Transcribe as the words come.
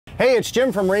Hey, it's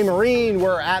Jim from Raymarine.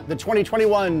 We're at the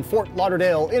 2021 Fort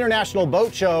Lauderdale International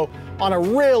Boat Show on a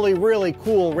really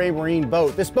cool Raymarine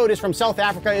boat. This boat is from South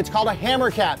Africa. It's called a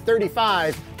HammerCat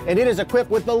 35, and it is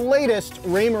equipped with the latest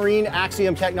Raymarine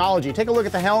Axiom technology. Take a look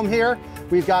at the helm here.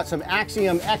 We've got some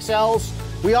Axiom XLs.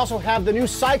 We also have the new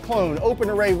Cyclone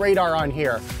open array radar on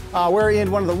here. We're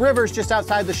in one of the rivers just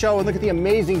outside the show, and look at the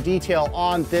amazing detail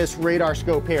on this radar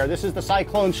scope here. This is the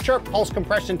Cyclone's chirp pulse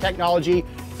compression technology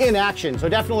in action. So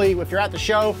definitely, if you're at the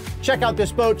show, check out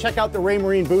this boat, check out the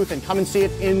Raymarine booth, and come and see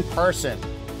it in person.